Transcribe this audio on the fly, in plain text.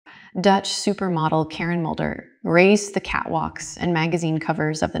Dutch supermodel Karen Mulder graced the catwalks and magazine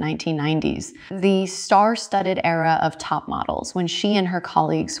covers of the 1990s, the star-studded era of top models, when she and her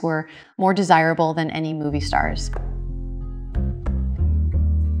colleagues were more desirable than any movie stars.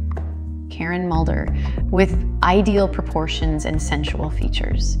 Karen Mulder, with ideal proportions and sensual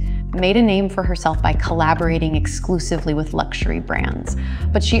features, made a name for herself by collaborating exclusively with luxury brands.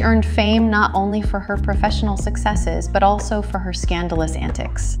 But she earned fame not only for her professional successes, but also for her scandalous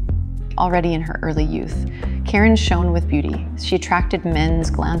antics. Already in her early youth, Karen shone with beauty. She attracted men's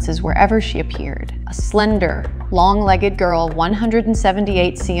glances wherever she appeared. A slender, long-legged girl,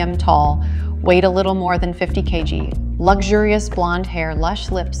 178 cm tall, weighed a little more than 50 kg, luxurious blonde hair, lush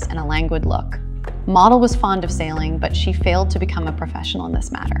lips, and a languid look. Model was fond of sailing, but she failed to become a professional in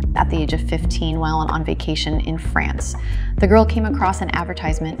this matter. At the age of 15, while on vacation in France, the girl came across an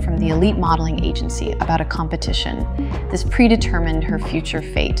advertisement from the elite modeling agency about a competition. This predetermined her future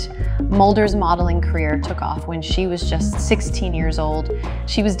fate. Mulder's modeling career took off when she was just 16 years old.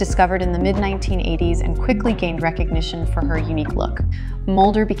 She was discovered in the mid-1980s and quickly gained recognition for her unique look.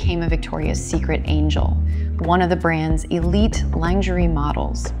 Mulder became a Victoria's Secret angel, one of the brand's elite lingerie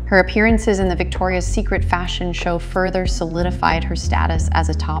models. Her appearances in the Victoria's Secret fashion show further solidified her status as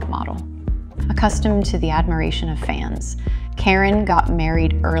a top model. Accustomed to the admiration of fans, Karen got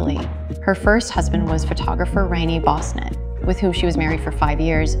married early. Her first husband was photographer Rainey Bosnet, with whom she was married for 5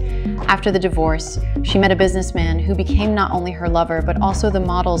 years. After the divorce, she met a businessman who became not only her lover, but also the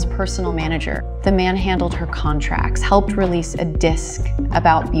model's personal manager. The man handled her contracts, helped release a disc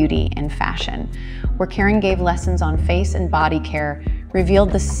about beauty and fashion, where Karen gave lessons on face and body care,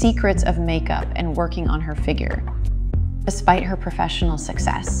 revealed the secrets of makeup and working on her figure. Despite her professional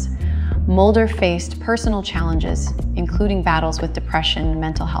success, Mulder faced personal challenges, including battles with depression and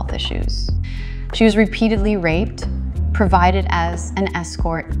mental health issues. She was repeatedly raped, provided as an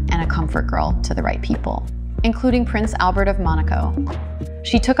escort and a comfort girl to the right people, including Prince Albert of Monaco.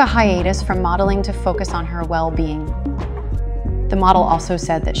 She took a hiatus from modeling to focus on her well-being. The model also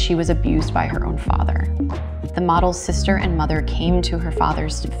said that she was abused by her own father. The model's sister and mother came to her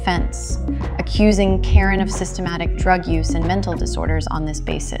father's defense, accusing Karen of systematic drug use and mental disorders on this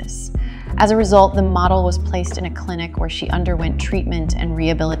basis. As a result, the model was placed in a clinic where she underwent treatment and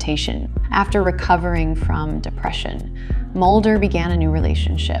rehabilitation. After recovering from depression, Mulder began a new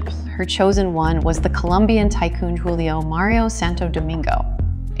relationship. Her chosen one was the Colombian tycoon Julio Mario Santo Domingo.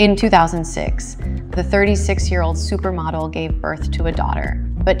 In 2006, the 36-year-old supermodel gave birth to a daughter,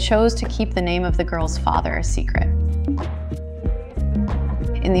 but chose to keep the name of the girl's father a secret.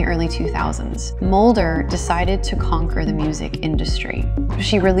 In the early 2000s, Mulder decided to conquer the music industry.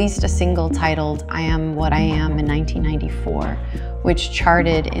 She released a single titled "I Am What I Am" in 1994, which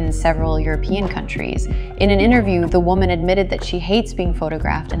charted in several European countries. In an interview, the woman admitted that she hates being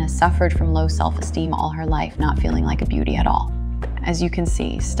photographed and has suffered from low self-esteem all her life, not feeling like a beauty at all. As you can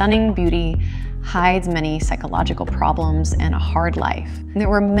see, stunning beauty hides many psychological problems and a hard life. There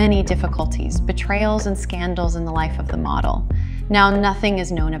were many difficulties, betrayals, and scandals in the life of the model. Now, nothing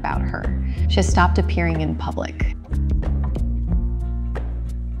is known about her. She has stopped appearing in public.